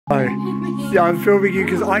Yeah, I'm filming you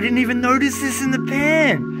because I didn't even notice this in the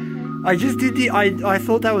pan. I just did I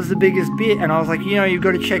thought that was the biggest bit, and I was like, you know, you've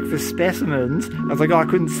got to check for specimens. I was like, oh, I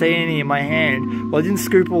couldn't see any in my hand. Well, I didn't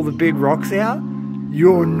scoop all the big rocks out.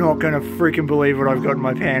 You're not going to freaking believe what I've got in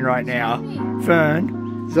my pan right now.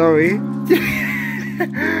 Fern, Zoe.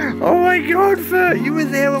 Oh my God, Fern, you were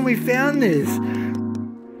there when we found this.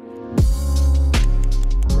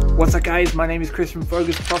 What's up guys, my name is Chris from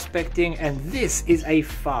Vo-Gus Prospecting, and this is a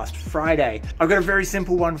Fast Friday. I've got a very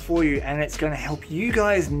simple one for you, and it's going to help you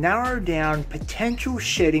guys narrow down potential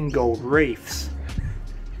shedding gold reefs.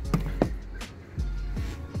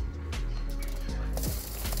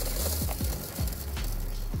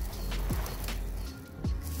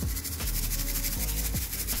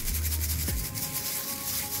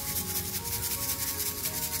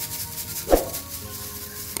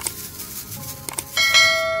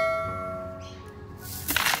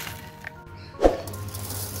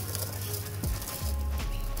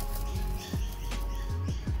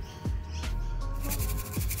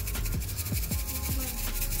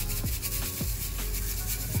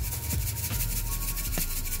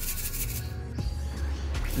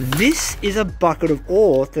 This is a bucket of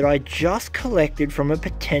ore that I just collected from a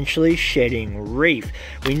potentially shedding reef.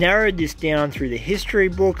 We narrowed this down through the history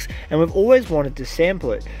books, and we've always wanted to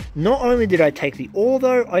sample it. Not only did I take the ore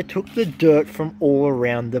though, I took the dirt from all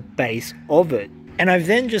around the base of it. And I've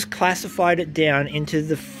then just classified it down into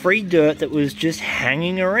the free dirt that was just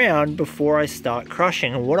hanging around before I start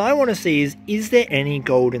crushing. And what I want to see is there any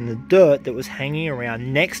gold in the dirt that was hanging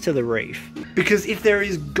around next to the reef? Because if there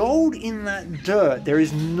is gold in that dirt, there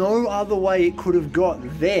is no other way it could have got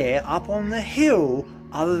there up on the hill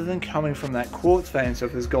other than coming from that quartz vein. So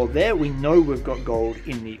if there's gold there, we know we've got gold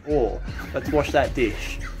in the ore. Let's wash that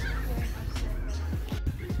dish.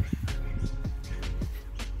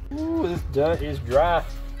 Ooh, this dirt is dry.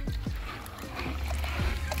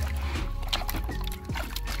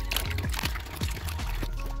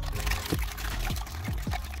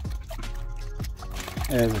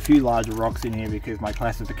 There's a few larger rocks in here because my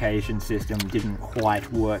classification system didn't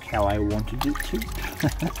quite work how I wanted it to.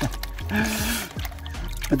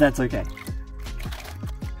 But that's okay.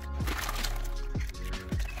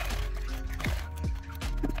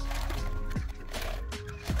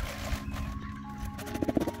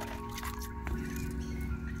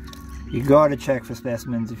 You gotta check for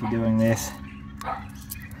specimens if you're doing this.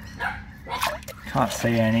 Can't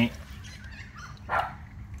see any.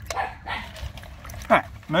 Alright,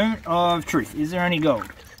 moment of truth. Is there any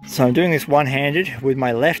gold? So I'm doing this one-handed with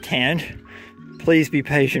my left hand. Please be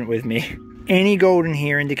patient with me. Any gold in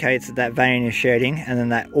here indicates that that vein is shedding, and then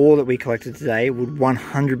that ore that we collected today would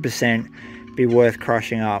 100% be worth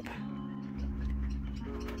crushing up.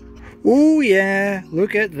 Oh yeah,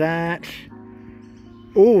 look at that.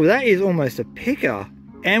 Oh, that is almost a picker.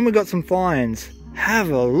 And we got some fines. Have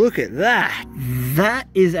a look at that. That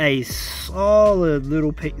is a solid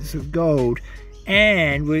little piece of gold.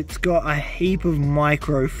 And it's got a heap of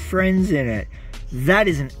micro friends in it. That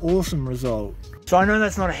is an awesome result. So I know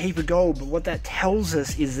that's not a heap of gold, but what that tells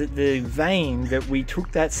us is that the vein that we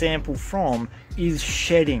took that sample from is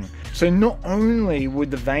shedding. So not only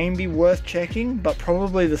would the vein be worth checking, but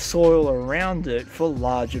probably the soil around it for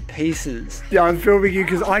larger pieces. Yeah, I'm filming you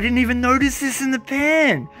because I didn't even notice this in the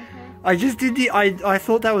pan. I just did I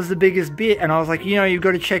thought that was the biggest bit, and I was like, you know, you've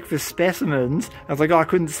got to check for specimens. I was like, oh, I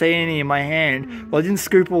couldn't see any in my hand. Well, I didn't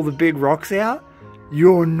scoop all the big rocks out.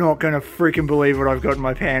 You're not going to freaking believe what I've got in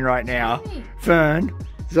my pan right now. Fern,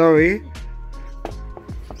 Zoe,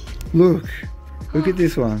 look at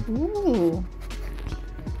this one. Ooh.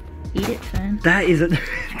 Eat it, Fern. That is a...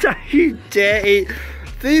 Don't you dare eat.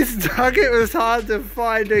 This nugget was hard to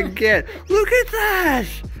find and get. Look at that.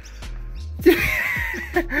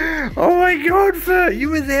 Oh my God, Fern.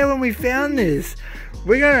 You were there when we found this.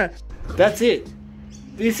 We're gonna... That's it.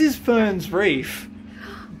 This is Fern's reef.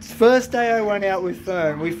 First day I went out with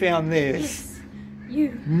Fern, we found this. Yes.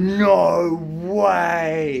 You. No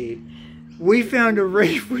way. We found a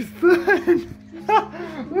reef with Fern.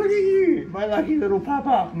 Look at you, my lucky little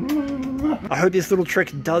papa. I hope this little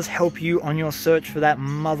trick does help you on your search for that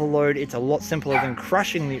mother lode. It's a lot simpler than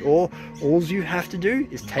crushing the ore. All you have to do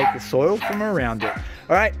is take the soil from around it.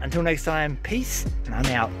 All right, until next time, peace, and I'm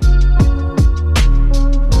out.